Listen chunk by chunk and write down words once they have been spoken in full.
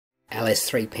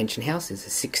LS3 Pension House is a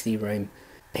 60-room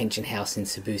pension house in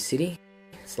Cebu City.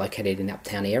 It's located in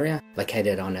Uptown area,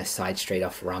 located on a side street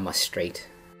off Ramos Street.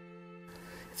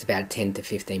 It's about a 10 to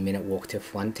 15 minute walk to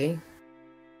Fuente.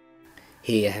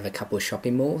 Here you have a couple of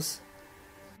shopping malls,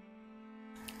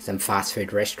 some fast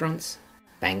food restaurants,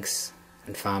 banks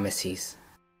and pharmacies.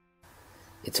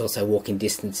 It's also walking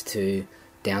distance to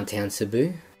downtown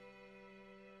Cebu.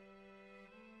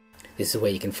 This is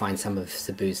where you can find some of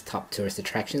Cebu's top tourist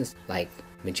attractions like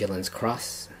Magellan's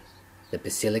Cross, the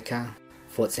Basilica,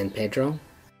 Fort San Pedro.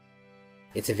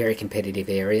 It's a very competitive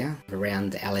area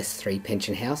around the LS3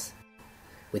 Pension House,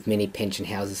 with many pension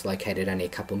houses located only a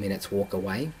couple minutes walk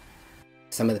away.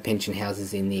 Some of the pension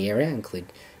houses in the area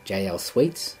include JL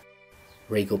Suites,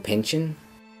 Regal Pension,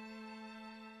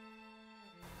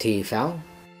 TFL,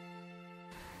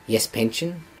 Yes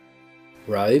Pension,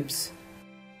 Robes,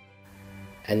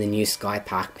 and the new Sky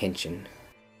Park Pension.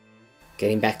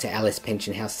 Getting back to Alice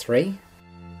Pension House 3,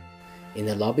 in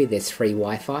the lobby there's free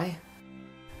Wi-Fi.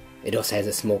 It also has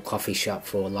a small coffee shop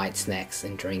for light snacks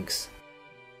and drinks.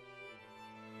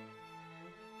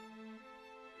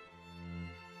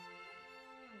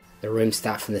 The rooms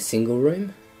start from the single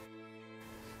room.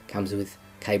 Comes with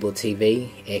cable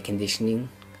TV, air conditioning,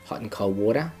 hot and cold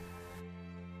water.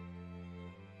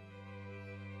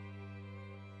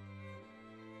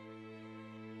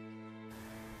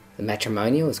 The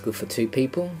matrimonial is good for 2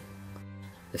 people.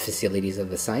 The facilities are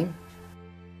the same.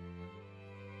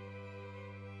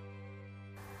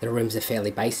 The rooms are fairly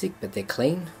basic, but they're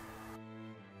clean.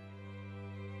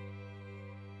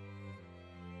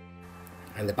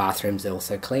 And the bathrooms are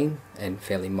also clean and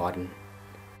fairly modern.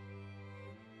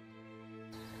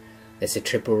 There's a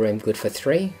triple room good for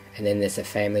 3, and then there's a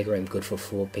family room good for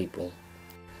 4 people.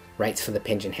 Rates for the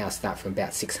pension house start from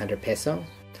about 600 peso,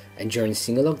 and during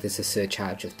Singalog there's a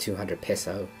surcharge of 200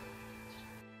 peso.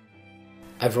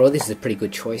 Overall, this is a pretty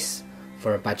good choice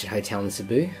for a budget hotel in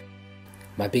Cebu.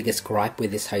 My biggest gripe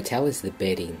with this hotel is the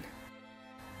bedding.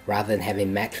 Rather than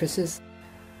having mattresses,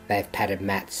 they have padded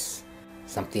mats,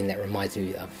 something that reminds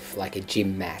me of like a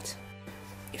gym mat.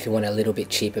 If you want a little bit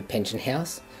cheaper pension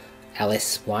house,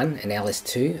 LS1 and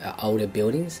LS2 are older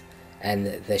buildings and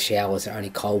the showers are only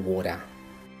cold water.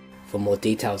 For more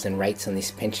details and rates on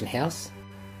this pension house,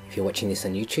 if you're watching this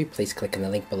on YouTube, please click on the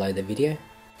link below the video.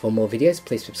 For more videos,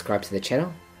 please subscribe to the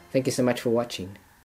channel. Thank you so much for watching.